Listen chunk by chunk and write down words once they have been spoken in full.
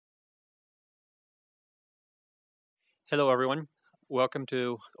Hello, everyone. Welcome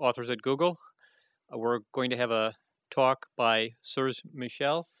to Authors at Google. We're going to have a talk by Serge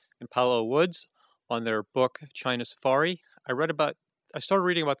Michel and Paolo Woods on their book, China Safari. I started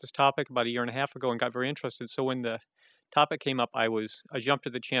reading about this topic about a year and a half ago and got very interested. So when the topic came up, I jumped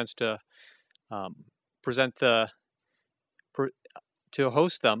at the chance to to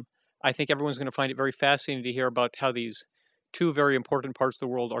host them. I think everyone's going to find it very fascinating to hear about how these two very important parts of the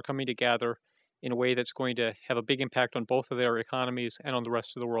world are coming together in a way that's going to have a big impact on both of their economies and on the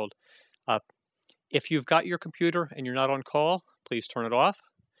rest of the world. If you've got your computer and you're not on call, please turn it off.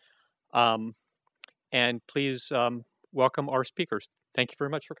 And please welcome our speakers. Thank you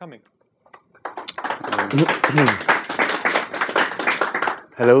very much for coming.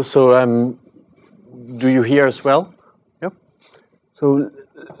 Hello, so do you hear us well? Yep. So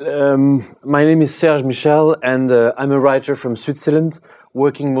my name is Serge Michel and I'm a writer from Switzerland,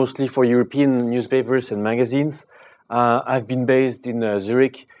 working mostly for European newspapers and magazines. I've been based in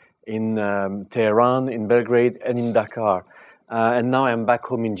Zurich, in Tehran, in Belgrade, and in Dakar. And now I'm back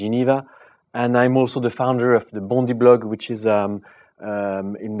home in Geneva. And I'm also the founder of the Bondi blog, which is in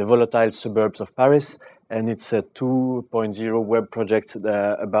the volatile suburbs of Paris. And it's a 2.0 web project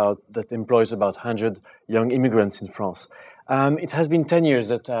that employs about 100 young immigrants in France. It has been 10 years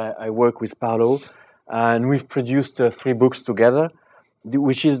that I work with Paolo, and we've produced 3 books together,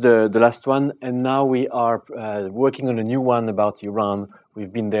 which is the last one, and now we are working on a new one about Iran.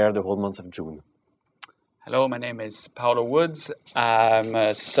 We've been there the whole month of June. Hello, my name is Paolo Woods. I'm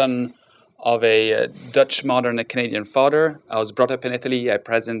a son of a Dutch modern and Canadian father. I was brought up in Italy. I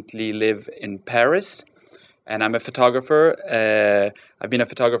presently live in Paris, and I'm a photographer. I've been a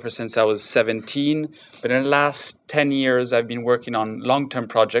photographer since I was 17, but in the last 10 years, I've been working on long-term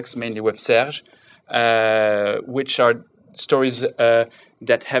projects, mainly with Serge, which are stories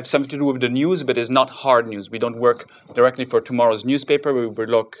that have something to do with the news, but is not hard news. We don't work directly for tomorrow's newspaper. We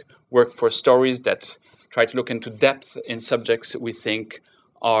work for stories that try to look into depth in subjects we think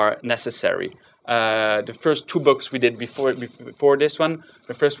are necessary. The first 2 books we did before this one,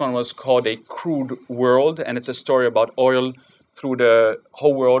 the first one was called A Crude World, and it's a story about oil through the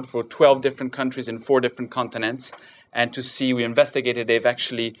whole world for 12 different countries in 4 different continents. And we investigated if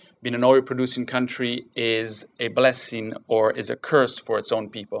actually being an oil-producing country is a blessing or is a curse for its own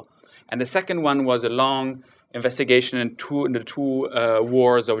people. And the second one was a long investigation in the two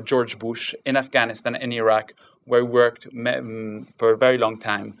wars of George Bush in Afghanistan and Iraq, where we worked for a very long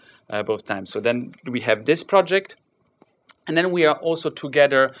time, both times. So then we have this project. And then we are also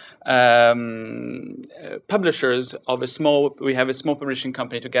together publishers of we have a small publishing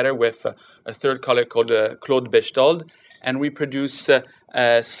company together with a third colleague called Claude Bechtold, and we produce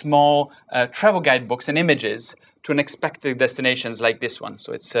small travel guidebooks and images to unexpected destinations like this one.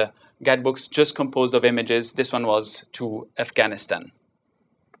 So it's guidebooks just composed of images. This one was to Afghanistan.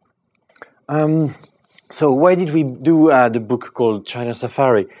 So why did we do the book called China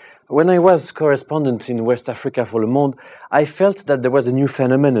Safari? When I was correspondent in West Africa for Le Monde, I felt that there was a new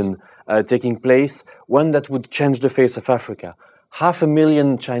phenomenon taking place, one that would change the face of Africa.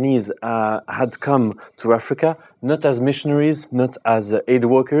 500,000 Chinese had come to Africa, not as missionaries, not as aid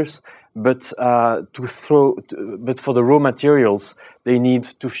workers, but for the raw materials they need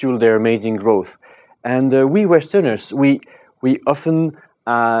to fuel their amazing growth. And we Westerners, we often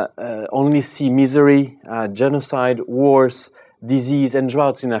only see misery, genocide, wars, disease and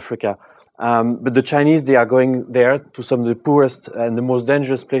droughts in Africa. But the Chinese, they are going there to some of the poorest and the most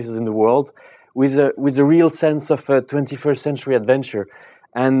dangerous places in the world with a real sense of 21st century adventure.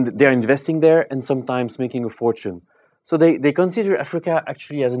 And they're investing there and sometimes making a fortune. So they consider Africa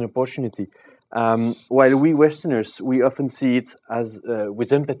actually as an opportunity. While we Westerners, we often see it as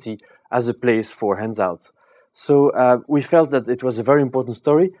with empathy as a place for handouts. So we felt that it was a very important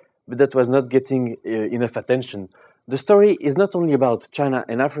story, but that was not getting enough attention. The story is not only about China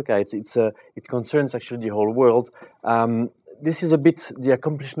and Africa, it concerns actually the whole world. This is a bit the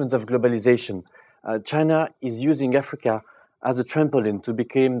accomplishment of globalization. China is using Africa as a trampoline to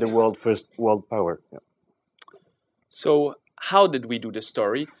become the world's first world power. Yeah. So how did we do the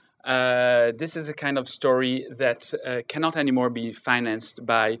story? This is a kind of story that cannot anymore be financed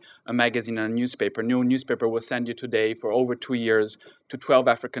by a magazine or a newspaper. No newspaper will send you today for over 2 years to 12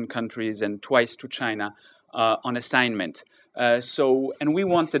 African countries and twice to China on assignment. And we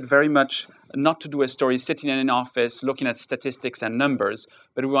wanted very much not to do a story sitting in an office looking at statistics and numbers,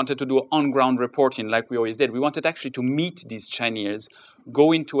 but we wanted to do on-ground reporting like we always did. We wanted actually to meet these Chinese,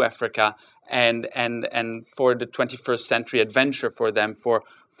 go into Africa, and for the 21st century adventure for them, for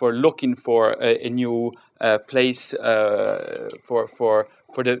looking for a new place for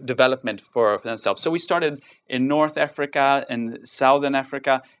for the development for themselves. So we started in North Africa, in Southern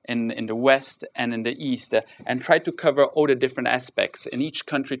Africa, in the West, and in the East, and tried to cover all the different aspects. In each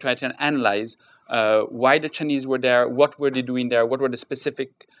country, tried to analyze why the Chinese were there, what were they doing there, what were the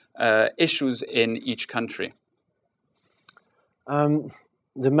specific issues in each country.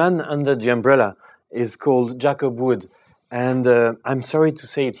 The man under the umbrella is called Jacob Wood, and I'm sorry to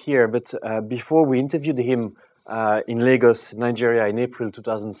say it here, but before we interviewed him in Lagos, Nigeria, in April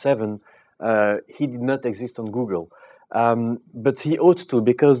 2007, he did not exist on Google. But he ought to,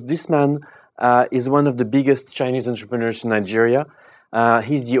 because this man is one of the biggest Chinese entrepreneurs in Nigeria.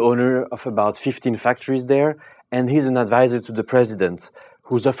 He's the owner of about 15 factories there, and he's an advisor to the president,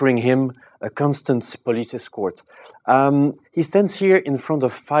 who's offering him a constant police escort. He stands here in front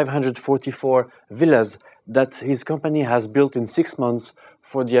of 544 villas that his company has built in 6 months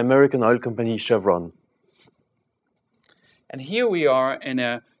for the American oil company Chevron. And here we are in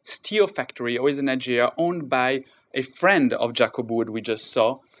a steel factory, always in Nigeria, owned by a friend of Jacob Wood we just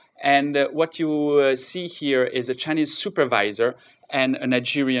saw. And what you see here is a Chinese supervisor and a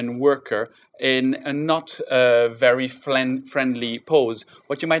Nigerian worker in a not very friendly pose.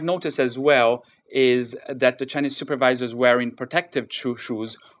 What you might notice as well is that the Chinese supervisor is wearing protective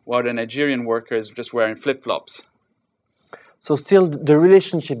shoes, while the Nigerian worker is just wearing flip-flops. So still, the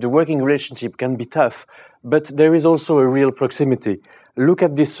relationship, the working relationship can be tough, but there is also a real proximity. Look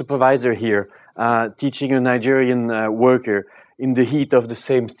at this supervisor here, teaching a Nigerian worker in the heat of the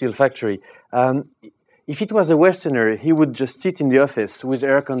same steel factory. If it was a Westerner, he would just sit in the office with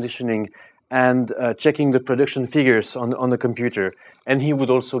air conditioning and checking the production figures on the computer, and he would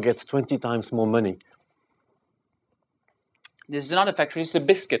also get 20 times more money. This is another factory. It's a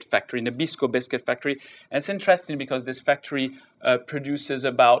biscuit factory, the Bisco biscuit factory. And it's interesting because this factory produces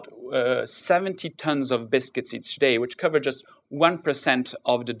about 70 tons of biscuits each day, which cover just 1%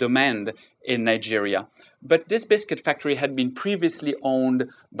 of the demand in Nigeria. But this biscuit factory had been previously owned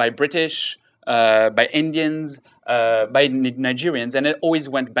by British, by Indians, by Nigerians, and it always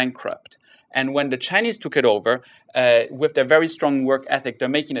went bankrupt. And when the Chinese took it over, with their very strong work ethic, they're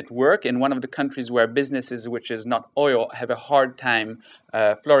making it work in one of the countries where businesses, which is not oil, have a hard time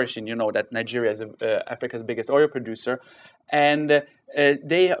flourishing. You know that Nigeria is Africa's biggest oil producer. And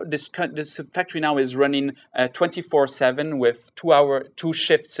this factory now is running 24/7 with 2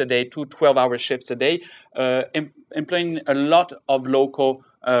 shifts a day, 2 12-hour shifts a day, employing a lot of local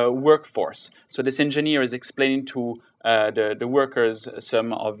workforce. So this engineer is explaining to the workers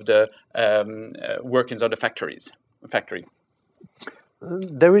some of the workings of the factory.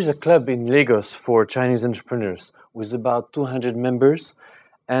 There is a club in Lagos for Chinese entrepreneurs with about 200 members,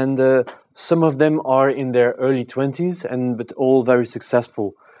 and some of them are in their early 20s, but all very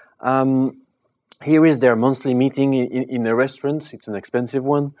successful. Here is their monthly meeting in a restaurant. It's an expensive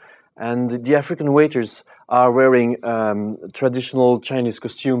one, and the African waiters are wearing traditional Chinese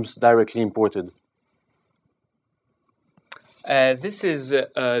costumes directly imported. This is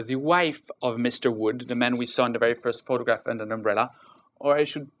the wife of Mr. Wood, the man we saw in the very first photograph under an umbrella. Or I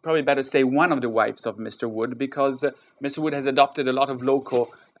should probably better say one of the wives of Mr. Wood, because Mr. Wood has adopted a lot of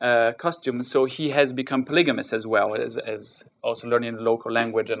local costumes, so he has become polygamous as well, as also learning the local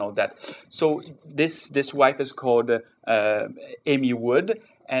language and all that. So this wife is called Amy Wood,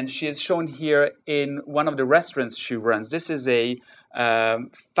 and she is shown here in one of the restaurants she runs. This is a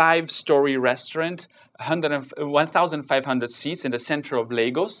 5-story restaurant, 1,500 seats in the center of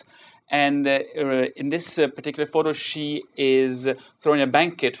Lagos. And in this particular photo, she is throwing a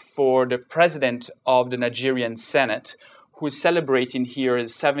banquet for the president of the Nigerian Senate, who is celebrating here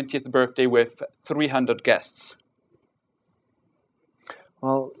his 70th birthday with 300 guests.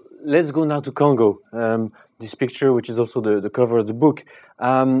 Well, let's go now to Congo. This picture, which is also the cover of the book,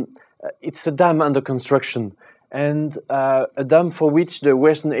 it's a dam under construction. And a dam for which the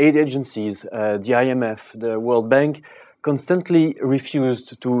Western aid agencies, the IMF, the World Bank, constantly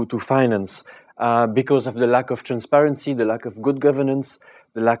refused to finance because of the lack of transparency, the lack of good governance,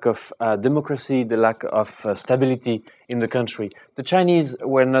 the lack of democracy, the lack of stability in the country. The Chinese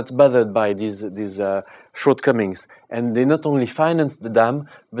were not bothered by these shortcomings, and they not only financed the dam,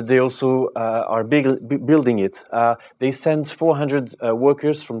 but they also are building it. They sent 400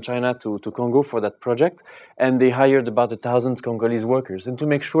 workers from China to Congo for that project, and they hired about 1,000 Congolese workers. And to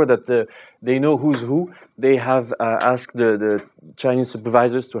make sure that they know who's who, they have asked the Chinese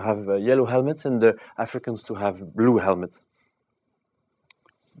supervisors to have yellow helmets and the Africans to have blue helmets.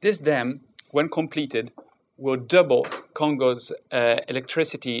 This dam, when completed, will double Congo's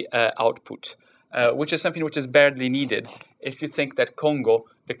electricity output, which is something which is badly needed if you think that Congo,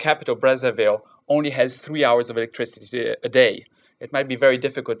 the capital Brazzaville, only has 3 hours of electricity a day. it might be very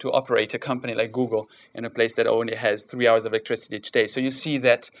difficult to operate a company like Google in a place that only has 3 hours of electricity each day. So you see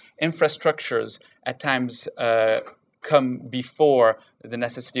that infrastructures at times come before the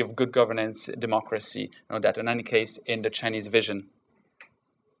necessity of good governance, democracy, that in any case in the Chinese vision.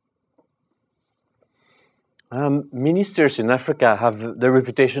 Ministers in Africa have the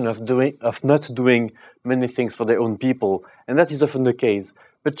reputation of not doing many things for their own people, and that is often the case.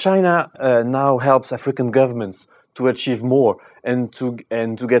 But China now helps African governments to achieve more and to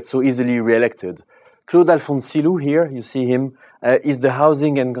get so easily re-elected. Claude Alphonse Silou, here you see him, is the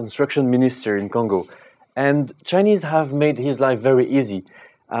housing and construction minister in Congo, and Chinese have made his life very easy.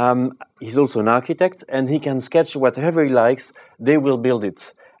 He's also an architect, and he can sketch whatever he likes. They will build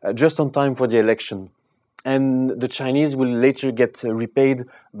it just on time for the election. And the Chinese will later get repaid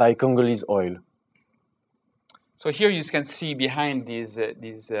by Congolese oil. So here you can see behind these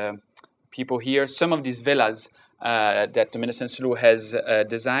people here some of these villas that the Minister Silou has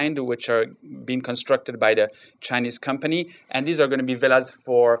designed, which are being constructed by the Chinese company, and these are going to be villas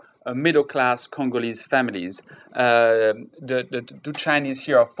for middle-class Congolese families. The two Chinese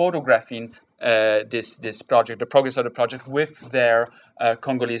here are photographing this project, the progress of the project, with their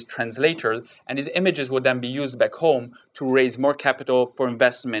Congolese translators, and these images would then be used back home to raise more capital for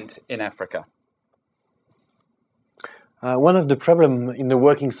investment in Africa. One of the problems in the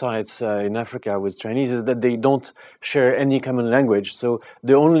working sites in Africa with Chinese is that they don't share any common language, so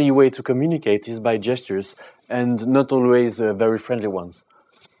the only way to communicate is by gestures, and not always very friendly ones.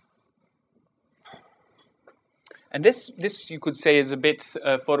 And this you could say is a bit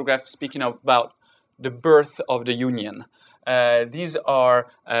photograph speaking about the birth of the union. These are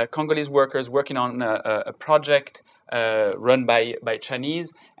Congolese workers working on a project run by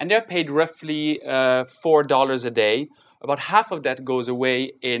Chinese, and they're paid roughly $4 a day. About half of that goes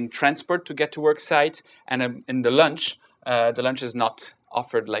away in transport to get to work site, and in the lunch. The lunch is not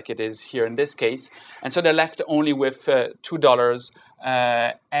offered like it is here in this case, and so they're left only with $2,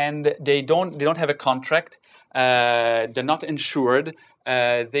 and they don't have a contract. They're not insured.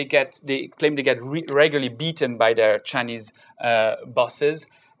 They claim they get regularly beaten by their Chinese bosses,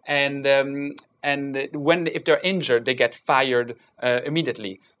 and if they're injured, they get fired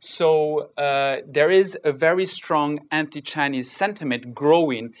immediately. So there is a very strong anti-Chinese sentiment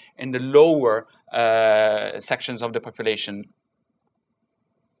growing in the lower sections of the population.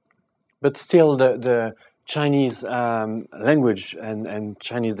 But still, the Chinese language and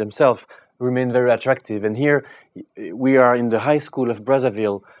Chinese themselves remain very attractive. And here we are in the high school of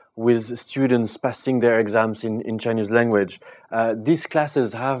Brazzaville with students passing their exams in Chinese language. These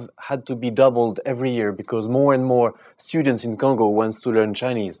classes have had to be doubled every year because more and more students in Congo want to learn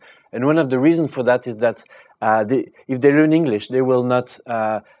Chinese. And one of the reasons for that is that if they learn English, they will not.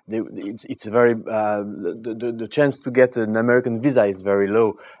 It's very the chance to get an American visa is very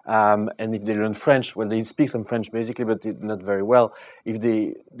low. And if they learn French, well, they speak some French basically, but not very well. If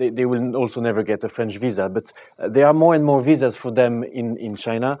they will also never get a French visa. But there are more and more visas for them in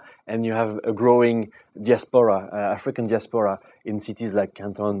China, and you have a growing diaspora, African diaspora, in cities like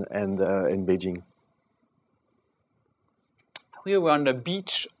Canton and in Beijing. We were on the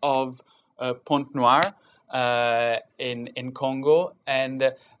beach of Pointe Noire. In Congo,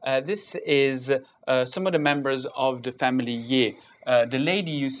 and this is some of the members of the family Ye. The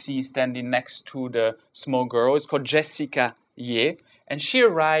lady you see standing next to the small girl is called Jessica Ye, and she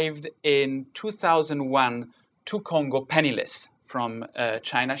arrived in 2001 to Congo penniless from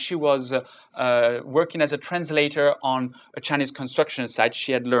China. She was working as a translator on a Chinese construction site.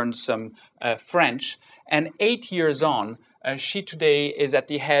 She had learned some French, and 8 years on, she today is at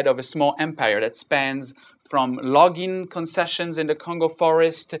the head of a small empire that spans from logging concessions in the Congo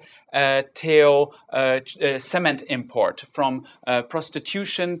forest till cement import, from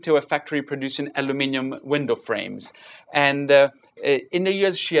prostitution to a factory producing aluminium window frames. And in the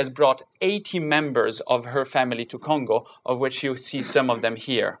years, she has brought 80 members of her family to Congo, of which you see some of them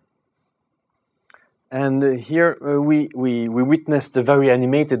here. And here we witnessed a very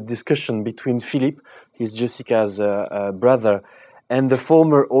animated discussion between Philippe, he's Jessica's brother, and the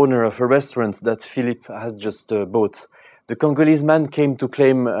former owner of a restaurant that Philippe has just bought. The Congolese man came to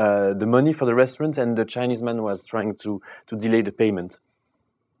claim the money for the restaurant, and the Chinese man was trying to delay the payment.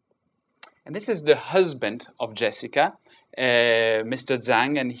 And this is the husband of Jessica, Mr.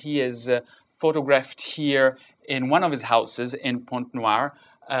 Zhang, and he is photographed here in one of his houses in Pointe Noire.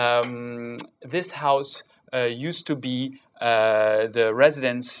 This house used to be the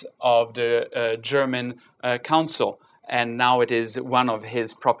residence of the German council, and now it is one of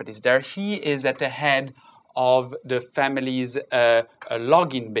his properties there. He is at the head of the family's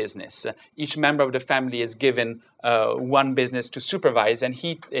logging business. Each member of the family is given one business to supervise, and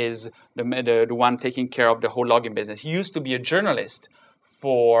he is the one taking care of the whole logging business. He used to be a journalist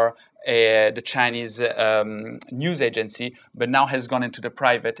for the Chinese news agency, but now has gone into the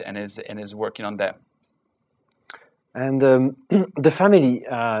private and is working on that. And the family,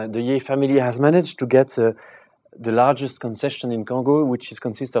 the Ye family, has managed to get the largest concession in Congo, which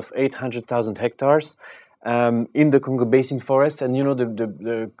consists of 800,000 hectares in the Congo Basin forest. And you know,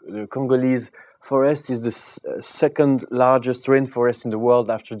 the Congolese forest is the second largest rainforest in the world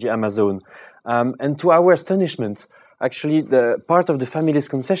after the Amazon. And to our astonishment, actually, the part of the family's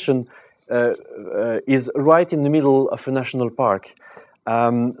concession is right in the middle of a national park.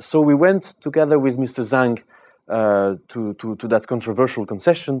 So we went together with Mr. Zhang to that controversial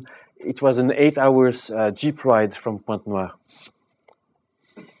concession. It was an 8 hours jeep ride from Pointe-Noire.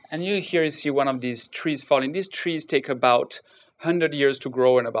 And here you see one of these trees falling. These trees take about 100 years to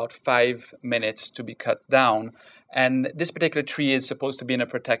grow and about 5 minutes to be cut down. And this particular tree is supposed to be in a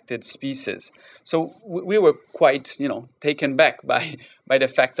protected species. So we were quite, taken back by the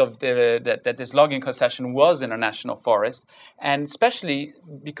fact of that this logging concession was in a national forest, and especially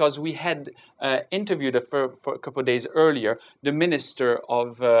because we had interviewed for a couple of days earlier the Minister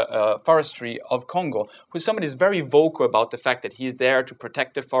of Forestry of Congo, who's somebody who's very vocal about the fact that he's there to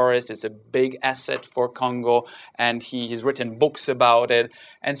protect the forest. It's a big asset for Congo, and he's written books about it.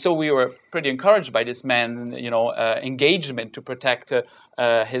 And so we were pretty encouraged by this man, engagement to protect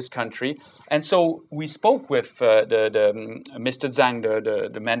his country. And so we spoke with Mr. Zhang,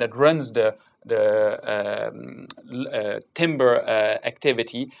 the man that runs the timber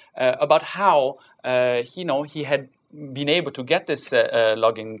activity, about how he had been able to get this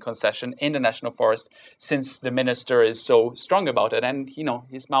logging concession in the national forest since the minister is so strong about it. And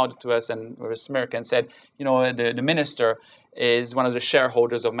he smiled to us and with a smirk and said, the minister is one of the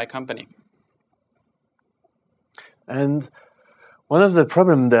shareholders of my company. And one of the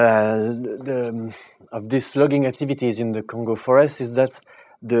problems of these logging activities in the Congo forest is that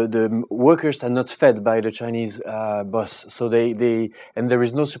the workers are not fed by the Chinese boss. So and there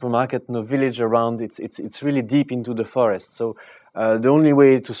is no supermarket, no village around. It's really deep into the forest. So the only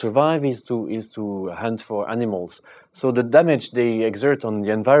way to survive is to hunt for animals. So the damage they exert on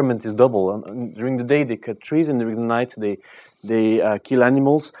the environment is double. During the day they cut trees, and during the night they kill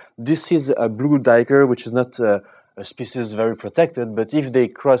animals. This is a blue duiker, which is not a species very protected, but if they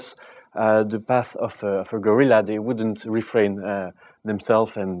cross the path of a gorilla, they wouldn't refrain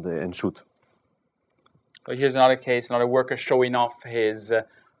themselves and shoot. So here's another case, another worker showing off his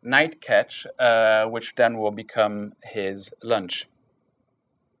night catch, which then will become his lunch.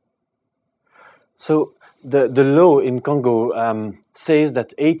 So the law in Congo says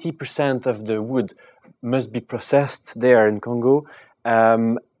that 80% of the wood must be processed there in Congo,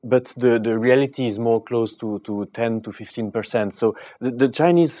 but the reality is more close to 10 to 15%. So the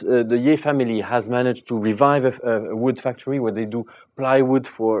Chinese, the Ye family has managed to revive a wood factory where they do plywood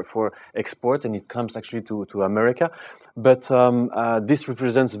for export, and it comes actually to America. But this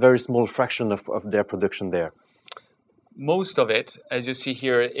represents a very small fraction of their production there. Most of it, as you see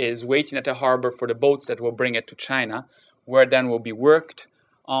here, is waiting at the harbor for the boats that will bring it to China, where then will be worked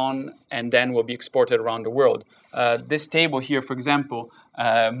on and then will be exported around the world. This table here, for example,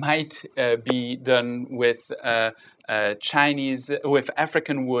 might be done with with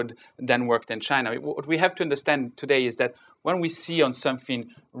African wood then worked in China. What we have to understand today is that when we see on something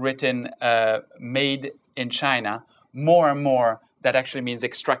written made in China, more and more that actually means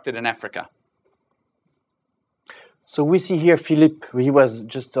extracted in Africa. So we see here Philippe, he was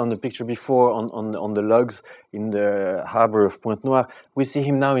just on the picture before on the logs in the harbor of Pointe-Noire. We see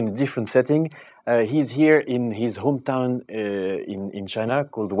him now in a different setting. He's here in his hometown in China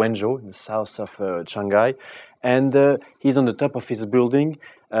called Wenzhou, in the south of Shanghai. And he's on the top of his building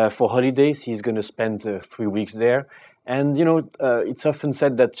for holidays. He's going to spend 3 weeks there. And, it's often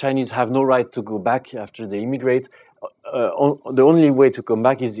said that Chinese have no right to go back after they immigrate. The only way to come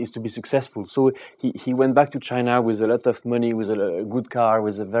back is to be successful. So he went back to China with a lot of money, with a good car,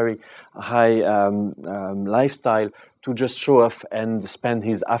 with a very high lifestyle to just show off and spend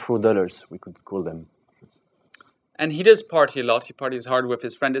his Afro dollars, we could call them. And he does party a lot. He parties hard with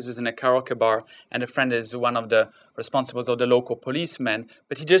his friend. This is in a karaoke bar, and the friend is one of the responsibles of the local policemen.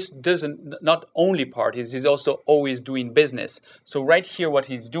 But he just not only parties, he's also always doing business. So right here, what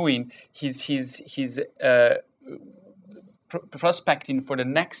he's doing, he's prospecting for the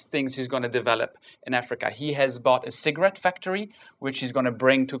next things he's going to develop in Africa. He has bought a cigarette factory, which he's going to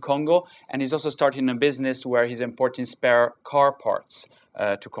bring to Congo, and he's also starting a business where he's importing spare car parts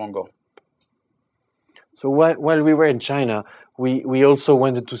to Congo. So while we were in China, we also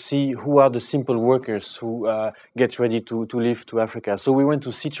wanted to see who are the simple workers who get ready to leave to Africa. So we went to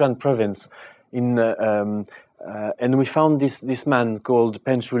Sichuan province and we found this man called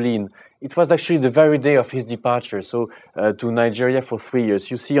Pen Shulin. It was actually the very day of his departure, so to Nigeria for 3 years.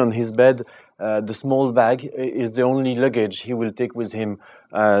 You see on his bed, the small bag is the only luggage he will take with him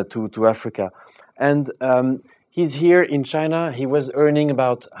to Africa. And he's here in China. He was earning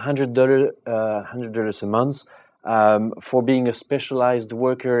about $100 a month for being a specialized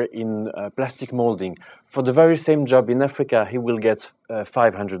worker in plastic molding. For the very same job in Africa, he will get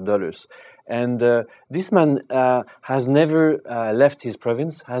 $500. And this man has never left his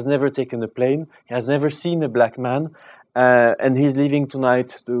province, has never taken a plane, he has never seen a black man, and he's leaving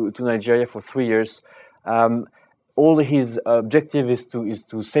tonight to Nigeria for 3 years. All his objective is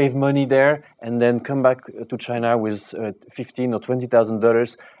to save money there and then come back to China with $15,000 or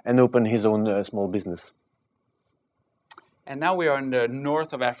 $20,000 and open his own small business. And now we are in the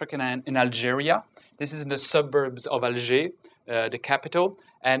north of Africa, in Algeria. This is in the suburbs of Alger, the capital.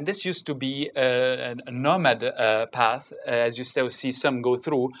 And this used to be a nomad path, as you still see some go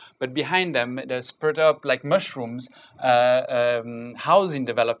through. But behind them, they're spread up like mushrooms, housing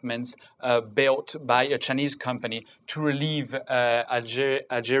developments built by a Chinese company to relieve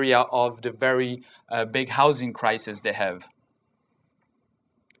Algeria of the very big housing crisis they have.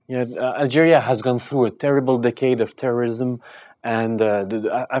 Yeah, Algeria has gone through a terrible decade of terrorism, and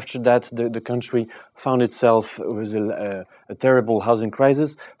after that, the country found itself with a terrible housing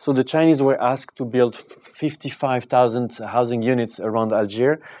crisis. So the Chinese were asked to build 55,000 housing units around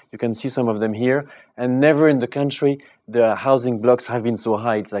Algiers. You can see some of them here, and never in the country the housing blocks have been so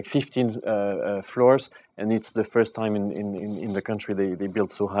high. It's like 15 floors, and it's the first time in the country they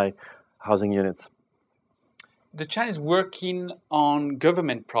built so high housing units. The Chinese working on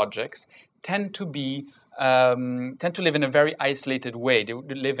government projects tend to live in a very isolated way. They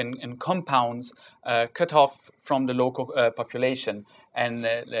live in compounds cut off from the local population and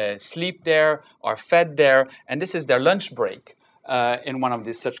sleep there, are fed there, and this is their lunch break in one of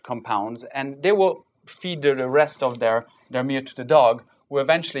these such compounds. And they will feed the rest of their meal to the dog, who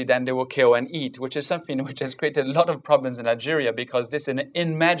eventually then they will kill and eat, which is something which has created a lot of problems in Algeria because this is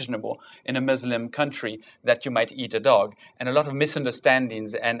unimaginable in a Muslim country that you might eat a dog. And a lot of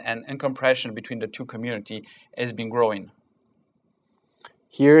misunderstandings and compression between the two communities has been growing.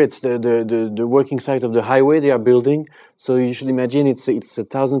 Here it's the working site of the highway they are building. So you should imagine it's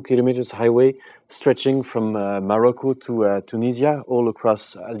 1,000 kilometers highway stretching from Morocco to Tunisia, all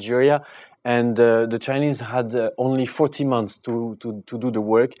across Algeria. And the Chinese had only 40 months to do the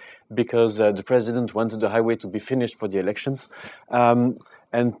work because the president wanted the highway to be finished for the elections. And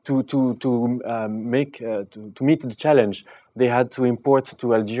to meet the challenge, they had to import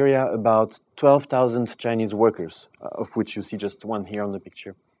to Algeria about 12,000 Chinese workers, of which you see just one here on the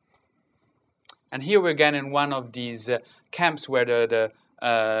picture. And here we're again in one of these camps where the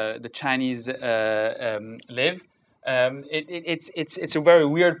Chinese live. It's a very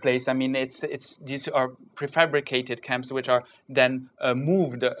weird place. I mean, these are prefabricated camps which are then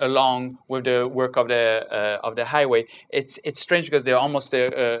moved along with the work of the highway. It's strange because they're almost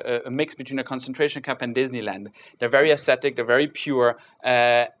a mix between a concentration camp and Disneyland. They're very ascetic, they're very pure,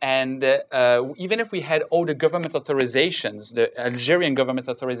 and even if we had all the government authorizations, the Algerian government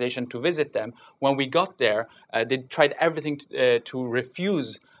authorization to visit them, when we got there, they tried everything to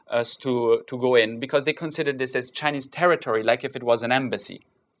refuse us to go in because they considered this as Chinese territory, like if it was an embassy.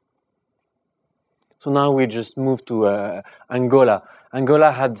 So now we just moved to Angola.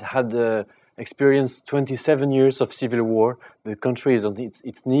 Angola had experienced 27 years of civil war. The country is on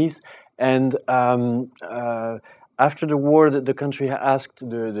its knees, and after the war, the country asked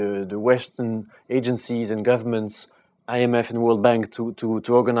the Western agencies and governments, IMF and World Bank, to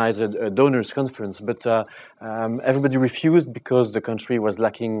organize a donors conference, but everybody refused because the country was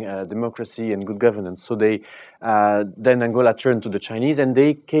lacking democracy and good governance. So then Angola turned to the Chinese, and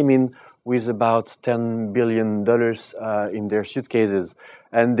they came in with about $10 billion in their suitcases.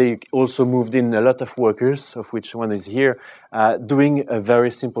 And they also moved in a lot of workers, of which one is here, doing a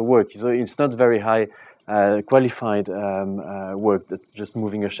very simple work. So it's not very high qualified work, that's just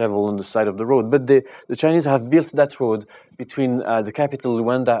moving a shovel on the side of the road. But the Chinese have built that road between the capital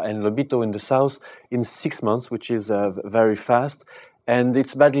Luanda and Lobito in the south in 6 months, which is very fast, and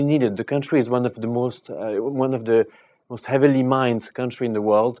it's badly needed. The country is one of the most heavily mined country in the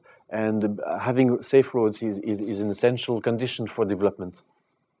world, and having safe roads is an essential condition for development.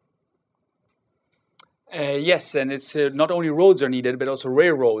 Yes, and it's not only roads are needed, but also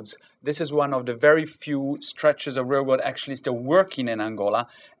railroads. This is one of the very few stretches of railroad actually still working in Angola,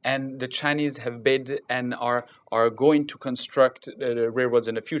 and the Chinese have bid and are going to construct the railroads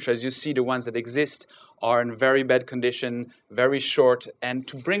in the future. As you see, the ones that exist are in very bad condition, very short, and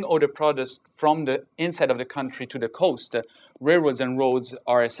to bring all the products from the inside of the country to the coast, railroads and roads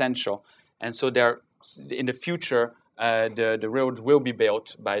are essential. And so they're, in the future, the railroad will be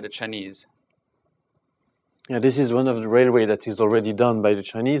built by the Chinese. Yeah, this is one of the railway that is already done by the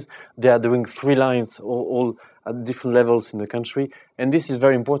Chinese. They are doing 3 lines all at different levels in the country, and this is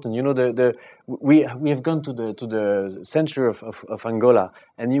very important. You know, we have gone to the center of Angola,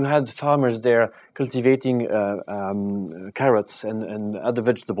 and you had farmers there cultivating carrots and other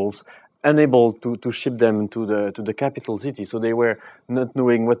vegetables, unable to ship them to the capital city, so they were not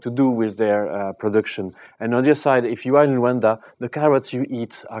knowing what to do with their production. And on the other side, if you are in Rwanda, the carrots you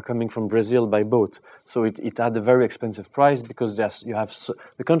eat are coming from Brazil by boat, so it had a very expensive price because the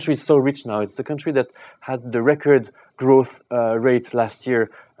country is so rich now. It's the country that had the record growth rate last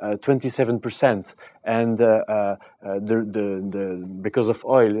year, 27%, and because of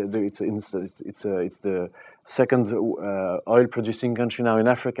oil, it's the second oil-producing country now in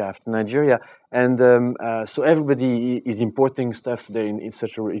Africa after Nigeria, and so everybody is importing stuff there in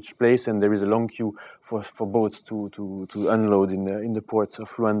such a rich place, and there is a long queue for boats to unload in the ports of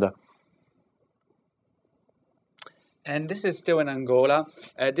Luanda. And this is still in Angola.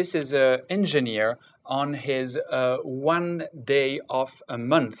 This is an engineer on his 1 day off a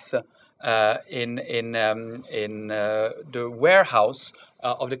month in the warehouse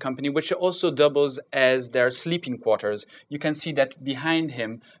of the company, which also doubles as their sleeping quarters. You can see that behind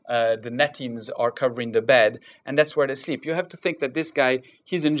him, the nettings are covering the bed, and that's where they sleep. You have to think that this guy,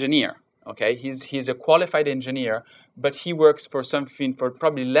 he's an engineer. Okay, he's a qualified engineer, but he works for something for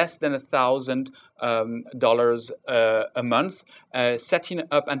probably less than $1,000 a month, setting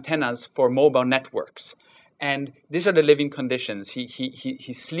up antennas for mobile networks. And these are the living conditions.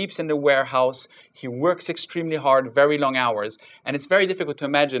 He sleeps in the warehouse. He works extremely hard, very long hours. And it's very difficult to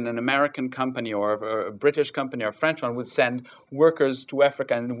imagine an American company or a British company or a French one would send workers to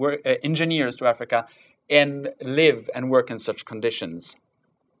Africa and engineers to Africa and live and work in such conditions.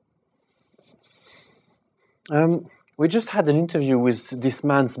 We just had an interview with this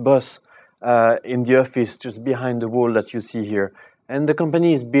man's boss in the office just behind the wall that you see here. And the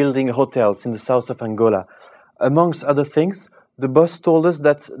company is building hotels in the south of Angola. Amongst other things, the boss told us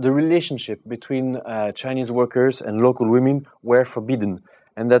that the relationship between Chinese workers and local women were forbidden,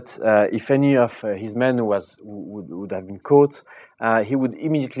 and that if any of his men would have been caught, he would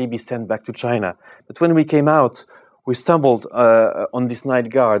immediately be sent back to China. But when we came out, we stumbled on this night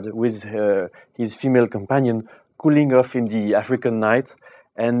guard with his female companion cooling off in the African night,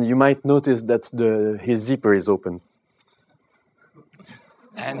 and you might notice that his zipper is open.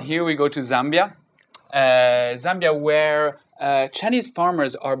 And here we go to Zambia. Zambia, where Chinese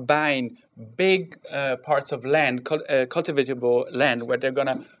farmers are buying big parts of land, cultivatable land, where they're going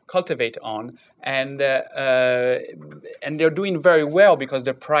to cultivate on, and they're doing very well because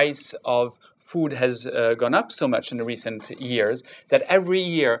the price of food has gone up so much in the recent years that every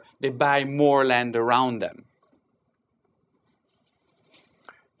year they buy more land around them.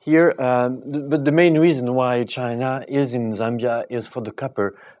 Here, but the main reason why China is in Zambia is for the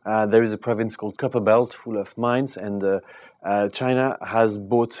copper. There is a province called Copper Belt full of mines, and China has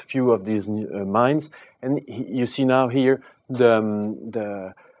bought few of these mines. And you see now here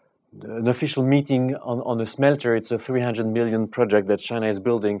an official meeting on a smelter. It's a 300 million project that China is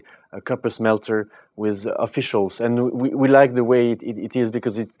building, a copper smelter with officials. And we like the way it is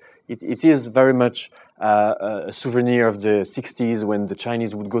because it is very much a souvenir of the 60s when the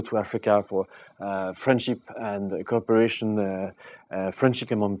Chinese would go to Africa for friendship and cooperation,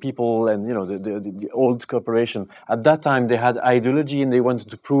 friendship among people, and you know the old cooperation. At that time, they had ideology and they wanted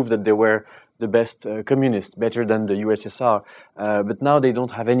to prove that they were the best communist, better than the USSR. But now they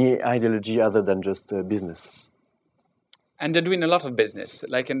don't have any ideology other than just business. And they're doing a lot of business.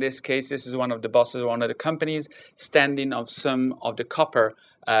 Like in this case, this is one of the bosses of one of the companies standing of some of the copper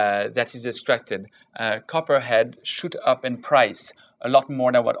that is extracted. Copper had shoot up in price a lot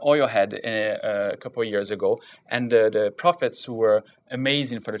more than what oil had a couple of years ago. And the profits were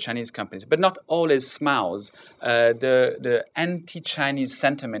amazing for the Chinese companies. But not all is smiles. The anti-Chinese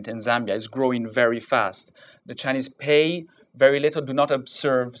sentiment in Zambia is growing very fast. The Chinese pay very little, do not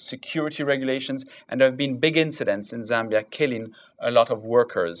observe security regulations, and there have been big incidents in Zambia killing a lot of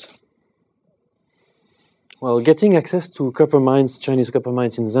workers. Well, getting access to copper mines, Chinese copper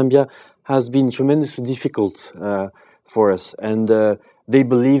mines in Zambia, has been tremendously difficult for us. And the they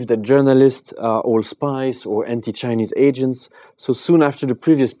believe that journalists are all spies or anti-Chinese agents. So soon after the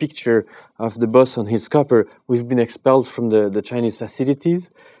previous picture of the boss on his copper, we've been expelled from the Chinese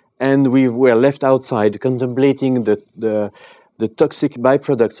facilities, and we were left outside contemplating the toxic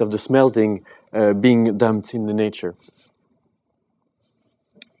byproducts of the smelting being dumped in the nature.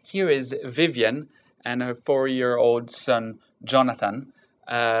 Here is Vivian and her 4-year-old son, Jonathan.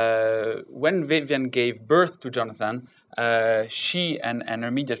 When Vivian gave birth to Jonathan, she and her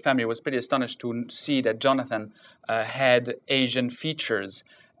immediate family was pretty astonished to see that Jonathan had Asian features.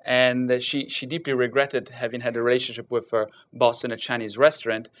 And she deeply regretted having had a relationship with her boss in a Chinese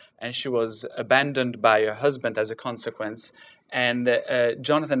restaurant, and she was abandoned by her husband as a consequence. And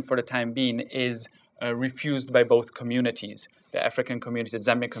Jonathan, for the time being, is refused by both communities, the African community, the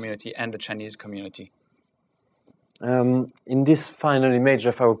Zambian community, and the Chinese community. In this final image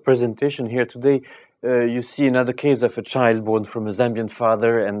of our presentation here today, you see another case of a child born from a Zambian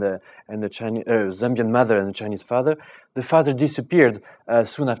father and a Chinese, Zambian mother and a Chinese father. The father disappeared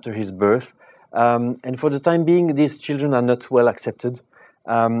soon after his birth, and for the time being, these children are not well accepted.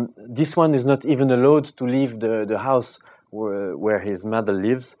 This one is not even allowed to leave the house where his mother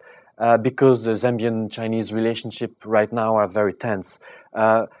lives, because the Zambian-Chinese relationship right now are very tense.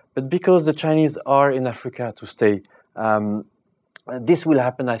 But because the Chinese are in Africa to stay, this will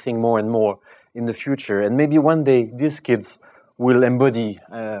happen, I think, more and more in the future. And maybe one day these kids will embody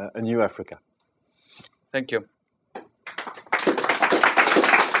a new Africa. Thank you.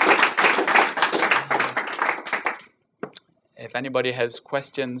 If anybody has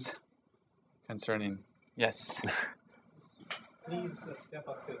questions concerning, yes. Please step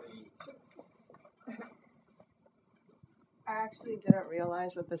up to the... I actually didn't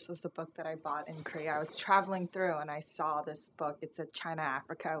realize that this was the book that I bought in Korea. I was traveling through and I saw this book. It said China,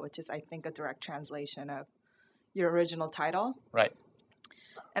 Africa, which is, I think, a direct translation of your original title. Right.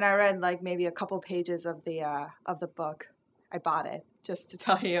 And I read like maybe a couple pages of the book. I bought it just to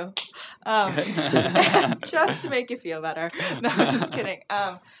tell you, just to make you feel better. No, I'm just kidding.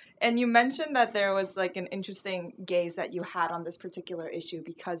 And you mentioned that there was like an interesting gaze that you had on this particular issue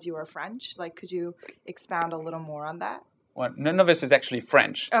because you were French. Like, could you expound a little more on that? Well, none of us is actually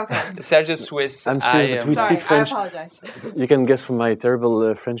French. Okay. Serge is Swiss. I'm Swiss, but we speak French. I apologize. You can guess from my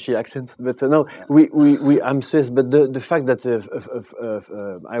terrible Frenchy accent, but no, I'm Swiss. But the fact that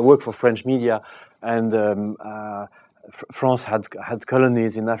I work for French media, and France had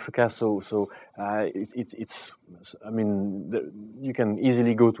colonies in Africa, so it's I mean, you can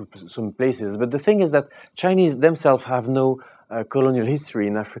easily go to some places. But the thing is that Chinese themselves have no colonial history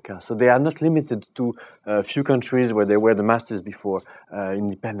in Africa, so they are not limited to a few countries where they were the masters before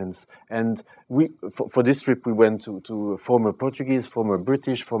independence. And for this trip, we went to former Portuguese, former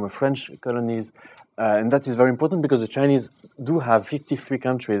British, former French colonies, and that is very important because the Chinese do have 53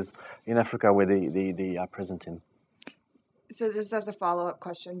 countries in Africa where they are present in. So just as a follow-up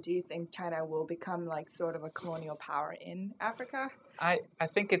question, do you think China will become like sort of a colonial power in Africa? I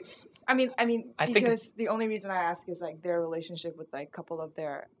think it's... I mean, because the only reason I ask is like their relationship with like a couple of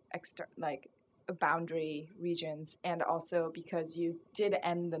their boundary regions, and also because you did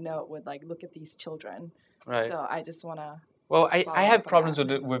end the note with like, look at these children. Right. So I just want to... Well, I have problems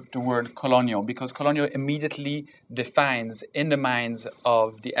with the word colonial, because colonial immediately defines in the minds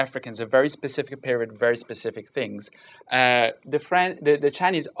of the Africans a very specific period, very specific things. The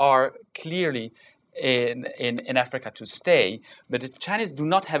Chinese are clearly in Africa to stay, but the Chinese do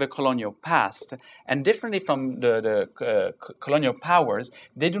not have a colonial past. And differently from the colonial powers,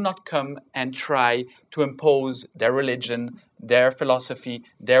 they do not come and try to impose their religion, their philosophy,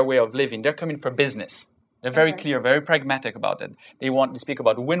 their way of living. They're coming for business. They're very clear, very pragmatic about it. They speak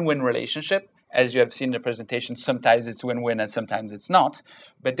about win-win relationship. As you have seen in the presentation, sometimes it's win-win and sometimes it's not.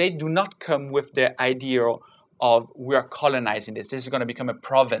 But they do not come with the idea of we are colonizing this. This is going to become a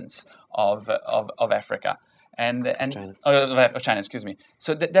province of Africa and China. Of China. Excuse me.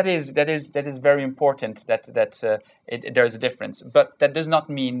 So that is very important. That there is a difference, but that does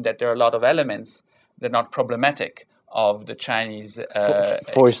not mean that there are a lot of elements that are not problematic of the Chinese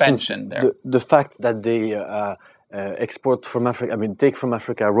for expansion instance, there. The fact that they export from Africa, take from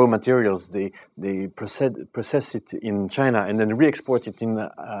Africa raw materials, they process it in China and then re-export it in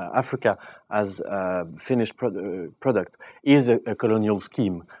Africa as a finished product is a colonial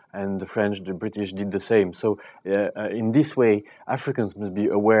scheme. And the French, the British did the same. So in this way, Africans must be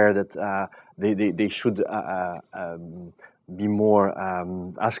aware that they should be more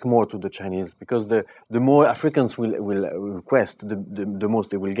ask more to the Chinese, because the more Africans will request, the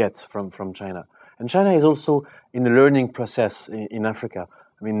most they will get from China. And China is also in a learning process in Africa.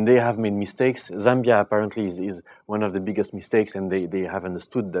 I mean, they have made mistakes. Zambia apparently is one of the biggest mistakes, and they have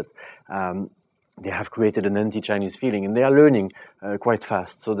understood that they have created an anti-Chinese feeling, and they are learning quite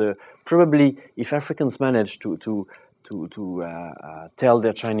fast. So probably if Africans manage to tell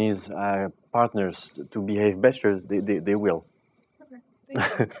their Chinese partners to behave better, they will. Okay,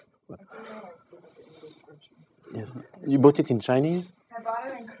 thank you. Yes. You bought it in Chinese? I bought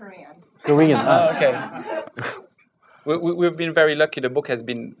it in Korean. Korean. Oh, okay. We've been very lucky. The book has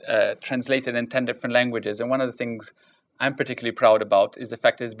been translated in 10 different languages. And one of the things I'm particularly proud about is the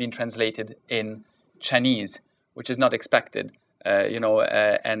fact that it's been translated in Chinese, which is not expected. And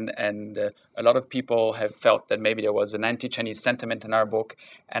a lot of people have felt that maybe there was an anti-Chinese sentiment in our book.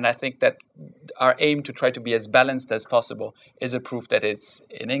 And I think that our aim to try to be as balanced as possible is a proof that it's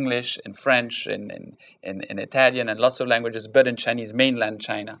in English, in French, in Italian, and lots of languages, but in Chinese, mainland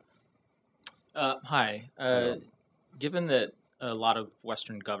China. Hi. Given that a lot of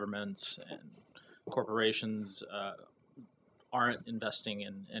Western governments and corporations aren't investing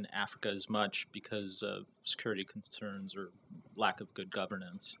in Africa as much because of security concerns or lack of good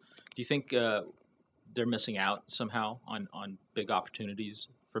governance, do you think they're missing out somehow on big opportunities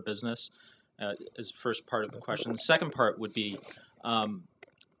for business? As the first part of the question. The second part would be,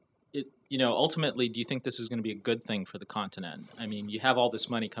 ultimately, do you think this is going to be a good thing for the continent? I mean, you have all this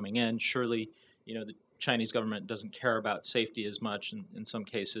money coming in. Surely, the Chinese government doesn't care about safety as much in some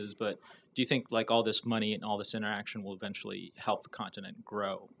cases, but do you think like all this money and all this interaction will eventually help the continent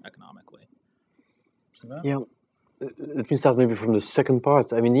grow economically? Yeah, let me start maybe from the second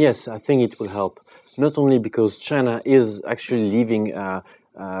part. I mean, yes, I think it will help, not only because China is actually leaving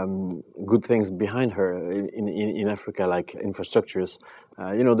good things behind her in Africa, like infrastructures.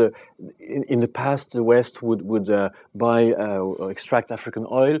 In the past, the West would buy or extract African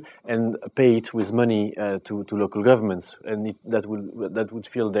oil and pay it with money to local governments, and that would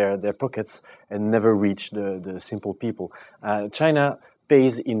fill their pockets and never reach the simple people. China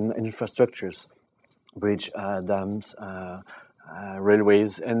pays in infrastructures, bridge, dams,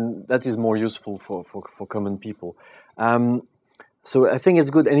 railways, and that is more useful for common people. So I think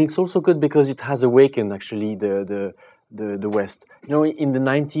it's good, and it's also good because it has awakened actually the West. In the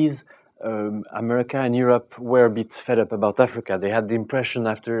 90s, America and Europe were a bit fed up about Africa. They had the impression,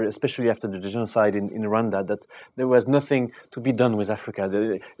 especially after the genocide in Rwanda, that there was nothing to be done with Africa.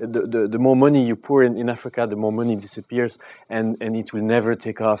 The more money you pour in Africa, the more money disappears, and it will never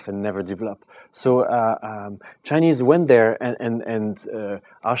take off and never develop. So Chinese went there and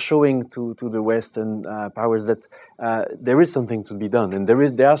are showing to the Western powers that there is something to be done, and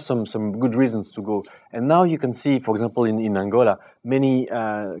there are some good reasons to go. And now you can see, for example, in Angola, many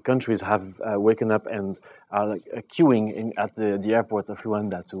countries have waken up and are queuing at the airport of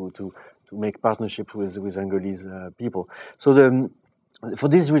Luanda to make partnerships with Angolese people. So for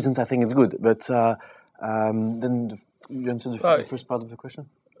these reasons, I think it's good. But then you answered the first part of the question?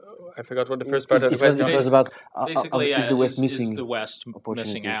 I forgot what the first part of the question was. It was about basically is the West missing is the West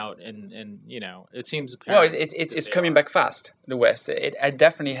missing out, and it seems well, it's coming back fast. The West, it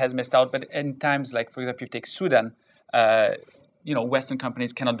definitely has missed out. But in times like, for example, you take Sudan. Western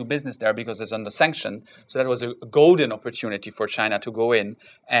companies cannot do business there because it's under sanction. So that was a golden opportunity for China to go in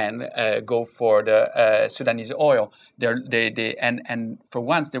and go for the Sudanese oil. And for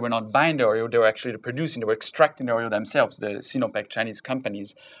once, they were not buying the oil; they were actually producing. They were extracting the oil themselves. The Sinopec Chinese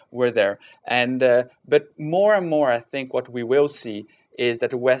companies were there. And but more and more, I think what we will see is that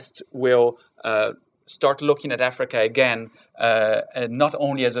the West will start looking at Africa again, not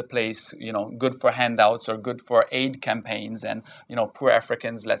only as a place, good for handouts or good for aid campaigns and, poor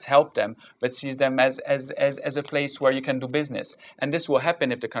Africans, let's help them, but sees them as a place where you can do business. And this will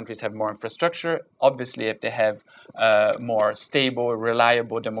happen if the countries have more infrastructure, obviously if they have more stable,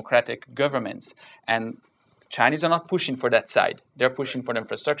 reliable, democratic governments. And Chinese are not pushing for that side. They're pushing for the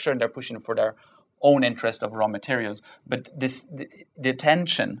infrastructure and they're pushing for their own interest of raw materials. But the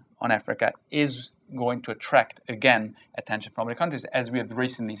attention on Africa is going to attract, again, attention from the countries, as we have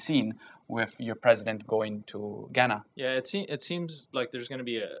recently seen with your president going to Ghana. Yeah, it seems like there's going to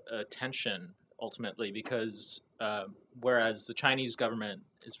be a tension ultimately because whereas the Chinese government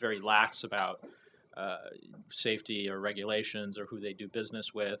is very lax about safety or regulations or who they do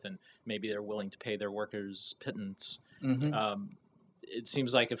business with, and maybe they're willing to pay their workers pittance. Mm-hmm. It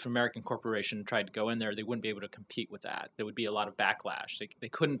seems like if an American corporation tried to go in there, they wouldn't be able to compete with that. There would be a lot of backlash. They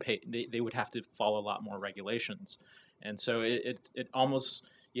couldn't pay. They would have to follow a lot more regulations, and so it almost,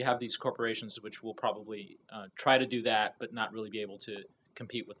 you have these corporations which will probably try to do that, but not really be able to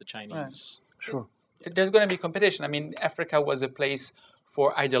compete with the Chinese. Right. Sure. There's going to be competition. I mean, Africa was a place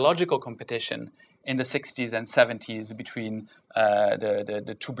for ideological competition in the 60s and 70s between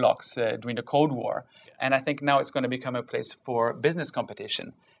the two blocks during the Cold War. And I think now it's going to become a place for business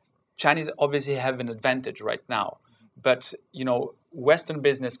competition. Chinese obviously have an advantage right now, but Western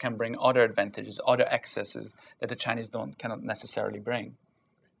business can bring other advantages, other accesses that the Chinese cannot necessarily bring.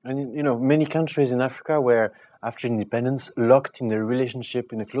 And many countries in Africa were, after independence, locked in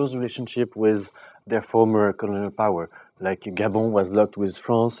a close relationship with their former colonial power. Like Gabon was locked with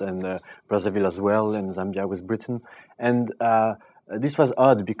France, and Brazzaville as well, and Zambia with Britain. And this was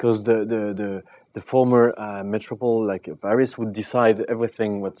odd because the former metropole, like Paris, would decide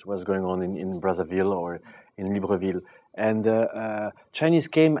everything what was going on in Brazzaville or in Libreville. And Chinese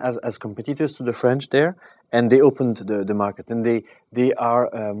came as competitors to the French there, and they opened the market, and they are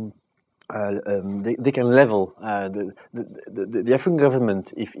they can level the African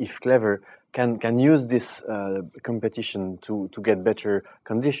government, if clever, can use this competition to get better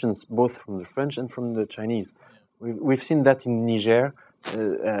conditions, both from the French and from the Chinese. We've seen that in Niger.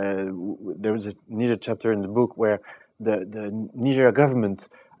 There was a Niger chapter in the book where the Niger government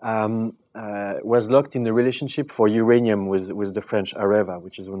was locked in the relationship for uranium with the French Areva,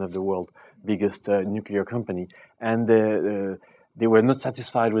 which is one of the world's biggest nuclear company, and they were not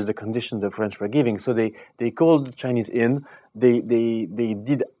satisfied with the conditions the French were giving, so they called the Chinese in. They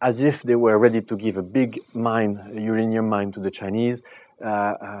did as if they were ready to give a big mine, a uranium mine, to the Chinese,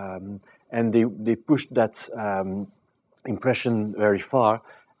 and they pushed that impression very far.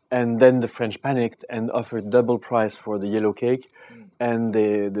 And then the French panicked and offered double price for the yellow cake, and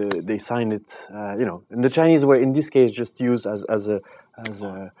they signed it. And the Chinese were in this case just used as a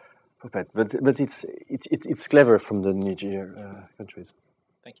puppet. But it's clever from the Niger countries.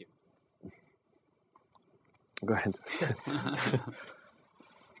 Thank you. Go ahead.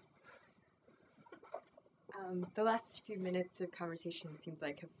 The last few minutes of conversation, it seems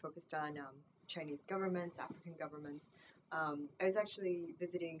like, have focused on Chinese governments, African governments. I was actually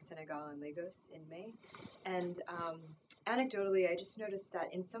visiting Senegal and Lagos in May, and anecdotally, I just noticed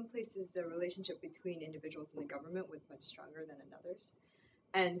that in some places the relationship between individuals and the government was much stronger than in others.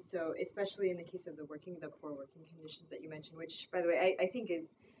 And so, especially in the case of the poor working conditions that you mentioned, which, by the way, I think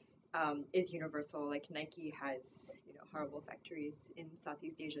is universal. Like Nike has horrible factories in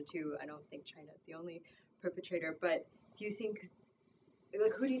Southeast Asia too. I don't think China is the only perpetrator, but do you think?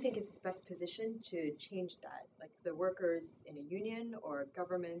 Who do you think is best positioned to change that? Like the workers in a union or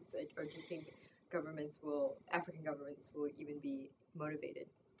governments, or do you think African governments will even be motivated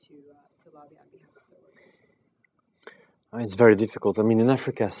to lobby on behalf of their workers? It's very difficult. I mean, in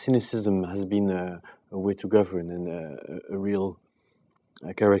Africa, cynicism has been a way to govern and a real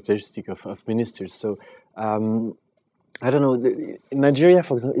characteristic of ministers. So I don't know. Nigeria,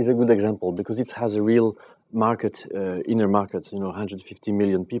 for example, is a good example because it has a real market, inner market. 150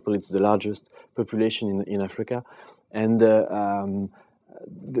 million people. It's the largest population in Africa, and there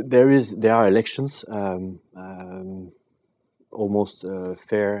are elections, almost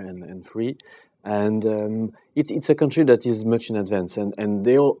fair and free, and it's a country that is much in advance, and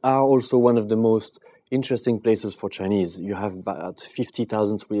they are also one of the most interesting places for Chinese. You have about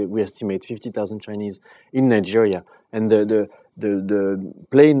 50,000. We estimate 50,000 Chinese in Nigeria, and the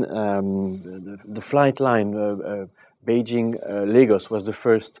plane, the flight line, Beijing Lagos was the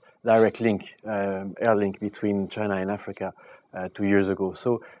first direct link, air link between China and Africa 2 years ago.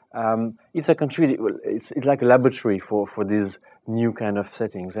 So it's a country. It's like a laboratory for these new kind of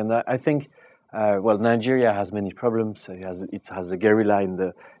settings, and I think. Nigeria has many problems. It has a guerrilla in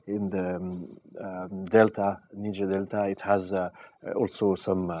the Delta, Niger Delta. It has also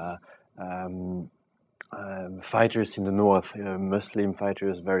some fighters in the north, Muslim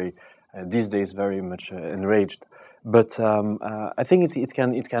fighters, these days very much enraged. But I think it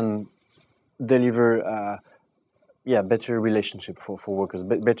can deliver better relationship for workers,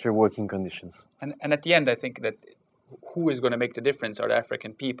 better working conditions. And at the end, I think that who is going to make the difference are the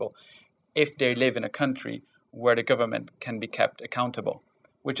African people, if they live in a country where the government can be kept accountable,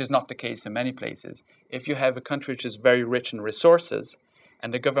 which is not the case in many places. If you have a country which is very rich in resources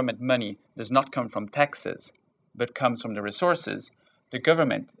and the government money does not come from taxes but comes from the resources, the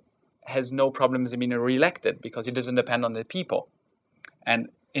government has no problems in being re-elected because it doesn't depend on the people. And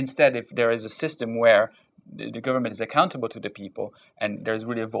instead, if there is a system where the government is accountable to the people and there's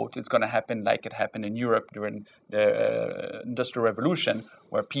really a vote, it's going to happen like it happened in Europe during the Industrial Revolution,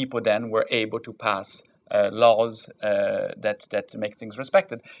 where people then were able to pass laws that make things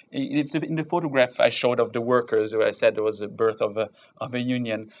respected. In the photograph I showed of the workers, where I said there was a birth of a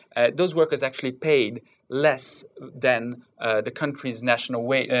union, those workers actually paid less than the country's national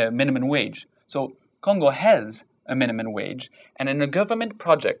minimum wage. So Congo has a minimum wage. And in a government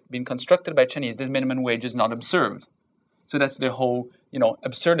project being constructed by Chinese, this minimum wage is not observed. So that's the whole,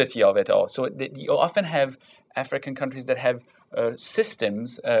 absurdity of it all. So you often have African countries that have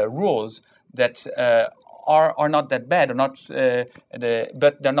systems, rules that are not that bad, or not,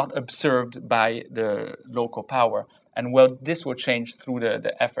 but they're not observed by the local power. And this will change through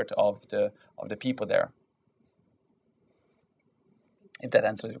the effort of the people there. If that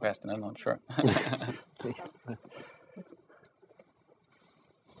answers your question, I'm not sure.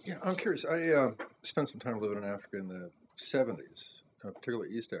 Yeah, I'm curious. I spent some time living in Africa in the 70s, particularly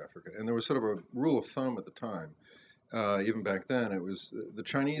East Africa, and there was sort of a rule of thumb at the time. Even back then, it was the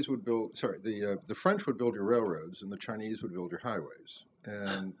Chinese would build. Sorry, the French would build your railroads, and the Chinese would build your highways.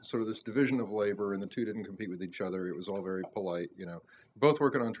 And sort of this division of labor, and the two didn't compete with each other. It was all very polite, both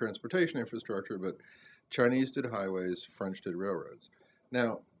working on transportation infrastructure, but Chinese did highways, French did railroads.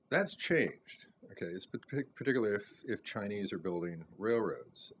 Now that's changed. Okay, it's particularly if Chinese are building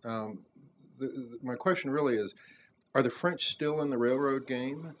railroads. My question really is, are the French still in the railroad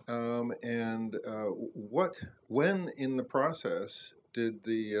game? When in the process did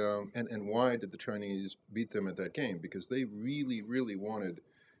and why did the Chinese beat them at that game? Because they really, really wanted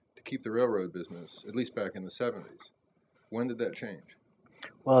to keep the railroad business, at least back in the 70s. When did that change?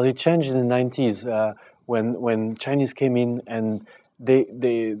 Well, it changed in the 90s when Chinese came in, and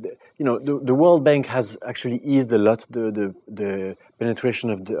the World Bank has actually eased a lot the penetration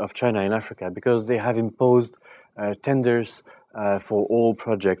of China in Africa, because they have imposed tenders for all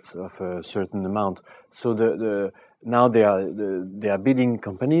projects of a certain amount. So now they are bidding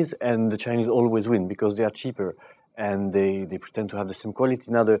companies, and the Chinese always win because they are cheaper, and they pretend to have the same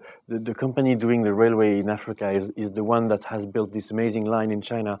quality. Now the company doing the railway in Africa is the one that has built this amazing line in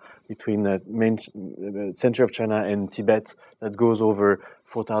China between the main center of China and Tibet that goes over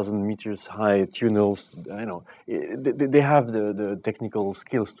 4,000 meters high tunnels. They have the technical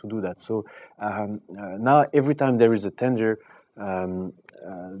skills to do that. So now every time there is a tender,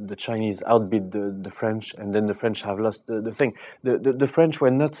 the Chinese outbid the French, and then the French have lost the thing. The French were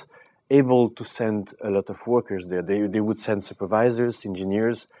not able to send a lot of workers there. They would send supervisors,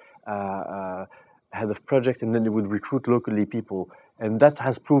 engineers, head of project, and then they would recruit locally people. And that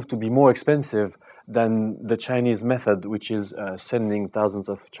has proved to be more expensive than the Chinese method, which is sending thousands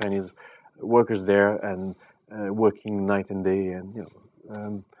of Chinese workers there and working night and day.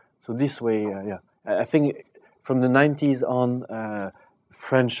 And so this way, I think from the 90s on,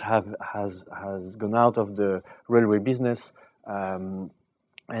 French has gone out of the railway business.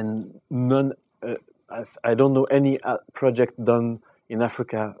 And I don't know any project done in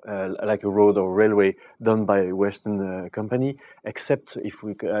Africa, like a road or railway, done by a Western company, except if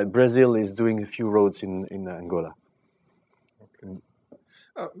Brazil is doing a few roads in Angola. Okay.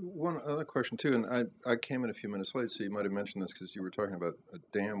 One other question too, and I came in a few minutes late, so you might have mentioned this because you were talking about a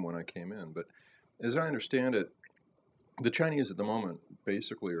dam when I came in. But as I understand it, the Chinese at the moment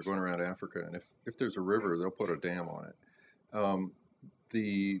basically are going around Africa, and if there's a river, they'll put a dam on it.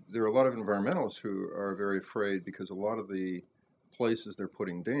 There are a lot of environmentalists who are very afraid because a lot of the places they're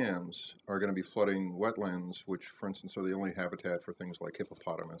putting dams are going to be flooding wetlands, which, for instance, are the only habitat for things like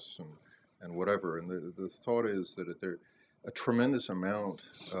hippopotamus and whatever. And the thought is that a tremendous amount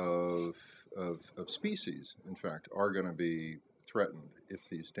of species, in fact, are going to be threatened if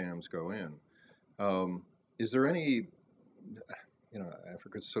these dams go in. Is there any...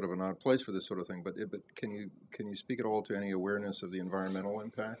 Africa's sort of an odd place for this sort of thing, but can you speak at all to any awareness of the environmental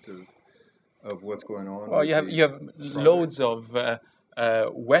impact of what's going on? Well, you have loads of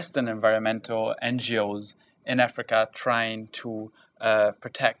Western environmental NGOs in Africa trying to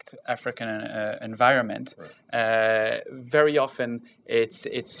protect African environment. Right. Very often it's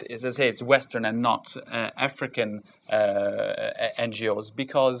as I say, it's Western and not African NGOs,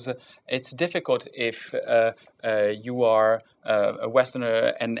 because it's difficult if you are a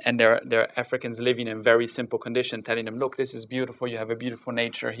Westerner and there are Africans living in very simple conditions, telling them, look, this is beautiful, you have a beautiful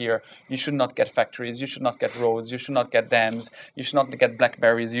nature here, you should not get factories, you should not get roads, you should not get dams, you should not get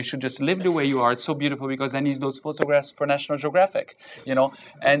blackberries, you should just live the way you are, it's so beautiful because I need those photographs for National Geographic,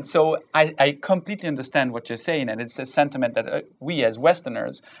 And so I completely understand what you're saying, and it's a sentiment that we as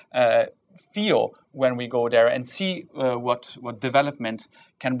Westerners feel when we go there and see what development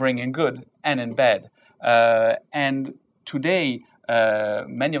can bring in good and in bad. And today,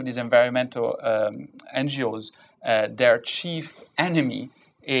 many of these environmental NGOs, their chief enemy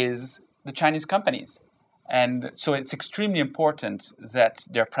is the Chinese companies. And so it's extremely important that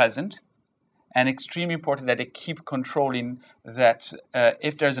they're present, and extremely important that they keep controlling that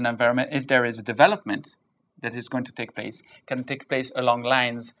if there's an environment, if there is a development that is going to take place, can take place along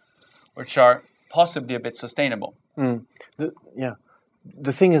lines which are possibly a bit sustainable. Yeah.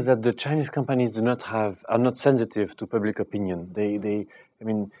 The thing is that the Chinese companies are not sensitive to public opinion. I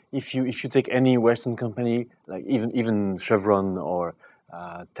mean, if you take any Western company, like even Chevron or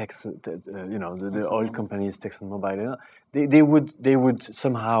the oil companies, ExxonMobil, they would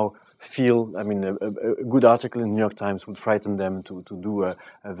somehow feel. I mean, a good article in the New York Times would frighten them to do a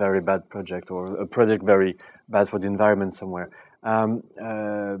very bad project or a project very bad for the environment somewhere.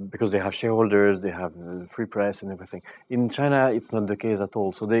 Because they have shareholders, they have free press and everything. In China, it's not the case at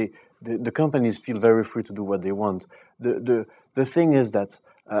all. So the companies feel very free to do what they want. The thing is that,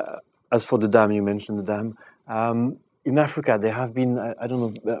 as for the dam, you mentioned the dam. In Africa, there have been I don't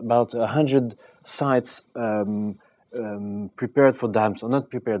know about 100 sites prepared for dams, or not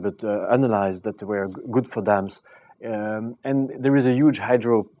prepared, but analyzed that were good for dams. And there is a huge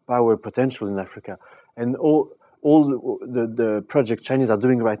hydropower potential in Africa, and all the projects Chinese are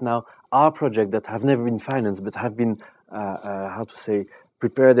doing right now are projects that have never been financed, but have been,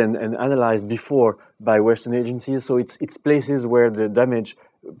 prepared and analyzed before by Western agencies. So it's places where the damage,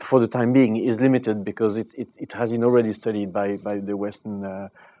 for the time being, is limited because it has been already studied by the Western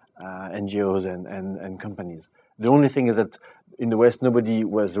NGOs and companies. The only thing is that in the West, nobody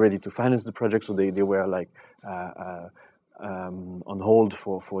was ready to finance the project, so they were like on hold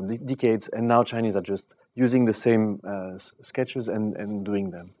for decades, and now Chinese are just using the same sketches and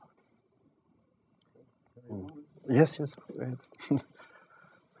doing them. Yes. Go ahead.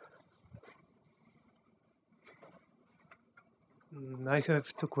 I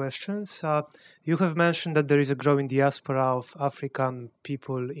have two questions. You have mentioned that there is a growing diaspora of African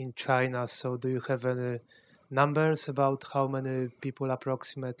people in China. So do you have any numbers about how many people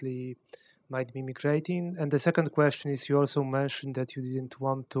approximately might be migrating? And the second question is, you also mentioned that you didn't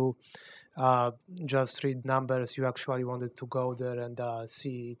want to just read numbers. You actually wanted to go there and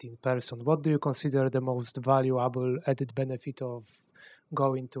see it in person. What do you consider the most valuable added benefit of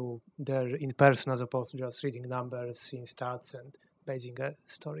going to there in person as opposed to just reading numbers, seeing stats, and basing a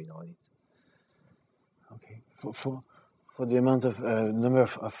story on it? Okay. For the amount of number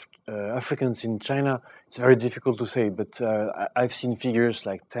of Africans in China, it's very difficult to say, but I've seen figures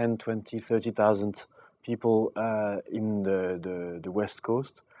like 10, 20, 30,000 people in the West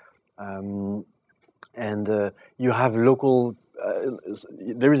Coast. And you have local,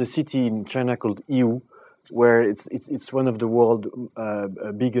 there is a city in China called Yiwu, where it's one of the world's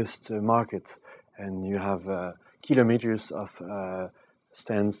biggest markets, and you have kilometers of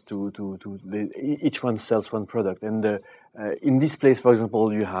stands each one sells one product. And in this place, for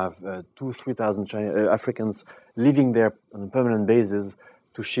example, you have 2,000-3,000 Africans living there on a permanent basis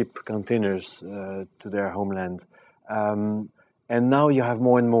to ship containers to their homeland. And now you have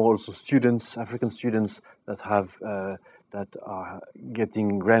more and more also students, African students that are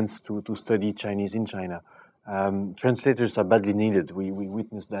getting grants to study Chinese in China. Translators are badly needed. We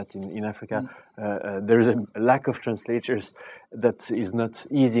witnessed that in Africa. There is a lack of translators that is not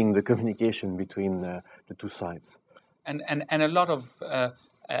easing the communication between the two sides. And a lot of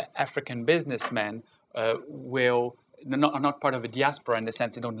African businessmen are not part of a diaspora in the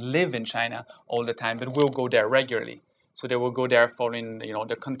sense they don't live in China all the time, but will go there regularly. So they will go there following,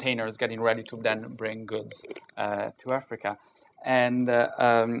 the containers getting ready to then bring goods to Africa. And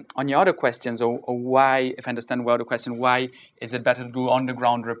on your other questions, or why, if I understand well the question, why is it better to do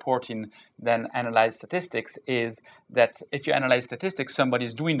on-the-ground reporting than analyze statistics, is that if you analyze statistics,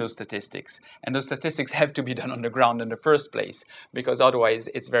 somebody's doing those statistics. And those statistics have to be done on the ground in the first place, because otherwise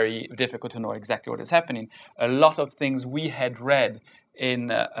it's very difficult to know exactly what is happening. A lot of things we had read in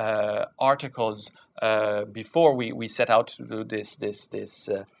articles before we set out to do this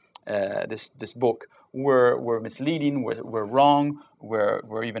book were misleading, were wrong,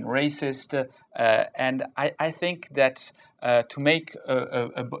 were even racist, and I think that to make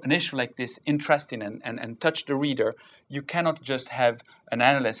an issue like this interesting and touch the reader, you cannot just have an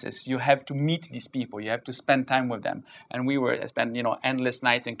analysis. You have to meet these people. You have to spend time with them. And we spent endless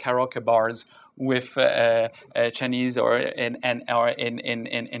nights in karaoke bars with Chinese or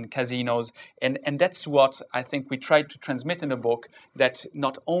in casinos, and that's what I think we tried to transmit in the book. That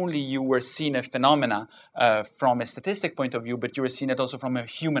not only you were seeing a phenomena from a statistic point of view, but you were seeing it also from a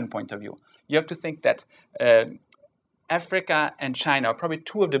human point of view. You have to think that Africa and China are probably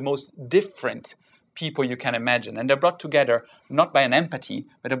two of the most different people you can imagine, and they're brought together not by an empathy,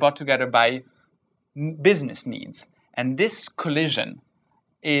 but they're brought together by business needs. And this collision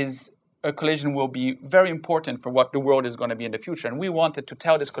will be very important for what the world is going to be in the future. And we wanted to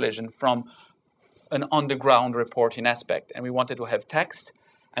tell this collision from an on-the-ground reporting aspect, and we wanted to have text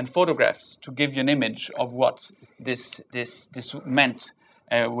and photographs to give you an image of what this meant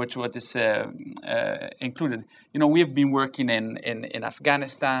which what is included. You know, we have been working in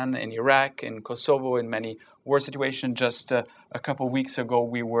Afghanistan, in Iraq, in Kosovo, in many war situations. Just a couple of weeks ago,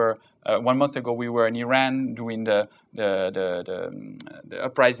 1 month ago, we were in Iran doing the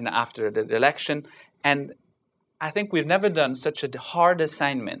uprising after the election. And I think we've never done such a hard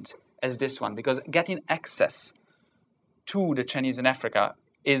assignment as this one, because getting access to the Chinese in Africa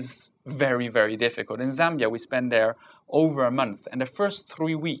is very, very difficult. In Zambia, we spent there over a month. And the first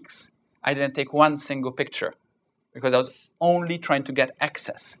 3 weeks, I didn't take one single picture because I was only trying to get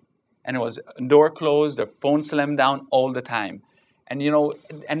access. And it was door closed, the phone slammed down all the time. And, you know,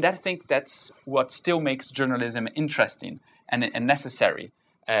 and I think that's what still makes journalism interesting and necessary,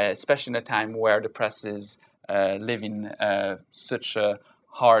 especially in a time where the press is living such a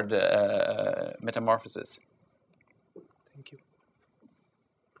hard metamorphosis. Thank you.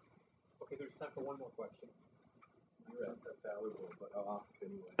 Okay, there's time for one more question. That's valuable, but I'll ask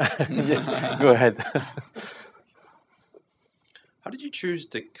anyway. Yes, go ahead. How did you choose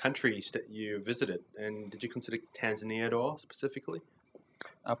the countries that you visited, and did you consider Tanzania at all specifically?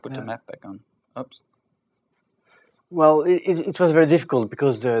 I'll put the map back on. Oops. Well, it was very difficult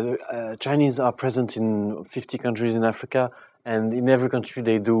because the Chinese are present in 50 countries in Africa, and in every country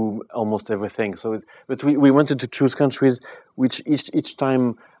they do almost everything. So, but we wanted to choose countries which each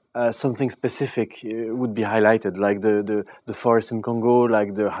time something specific would be highlighted, like the forest in Congo,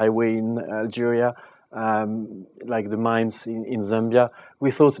 like the highway in Algeria, like the mines in Zambia. We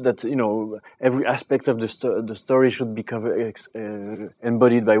thought that, you know, every aspect of the story should be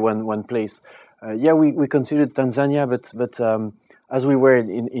embodied by one place. Yeah, we considered Tanzania, but as we were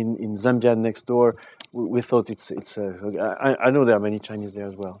in Zambia next door, we thought it's. I know there are many Chinese there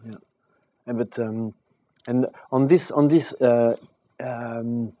as well. Yeah, and on this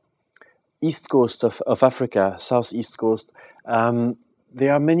east coast of Africa, southeast coast,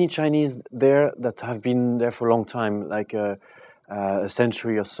 there are many Chinese there that have been there for a long time, like a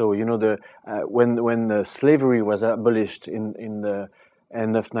century or so. You know, when slavery was abolished in the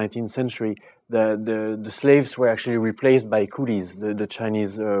end of 19th century, the slaves were actually replaced by coolies, the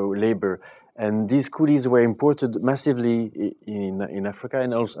Chinese labor. And these coolies were imported massively in Africa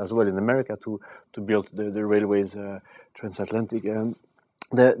and also as well in America to build the railways transatlantic. And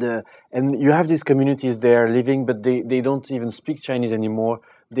you have these communities there living, but they don't even speak Chinese anymore.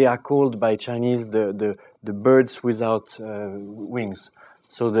 They are called by Chinese the birds without wings.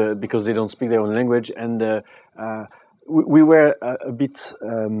 So because they don't speak their own language, and we were a bit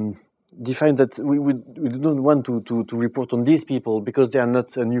defined that we don't want to report on these people because they are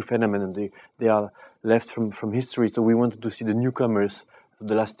not a new phenomenon. They are left from history. So we wanted to see the newcomers of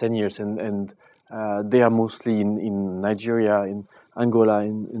the last 10 years, and they are mostly in Nigeria, in Angola,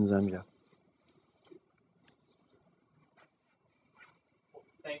 in Zambia.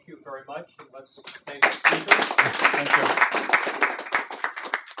 Thank you very much. Let's thank the speakers. Thank you.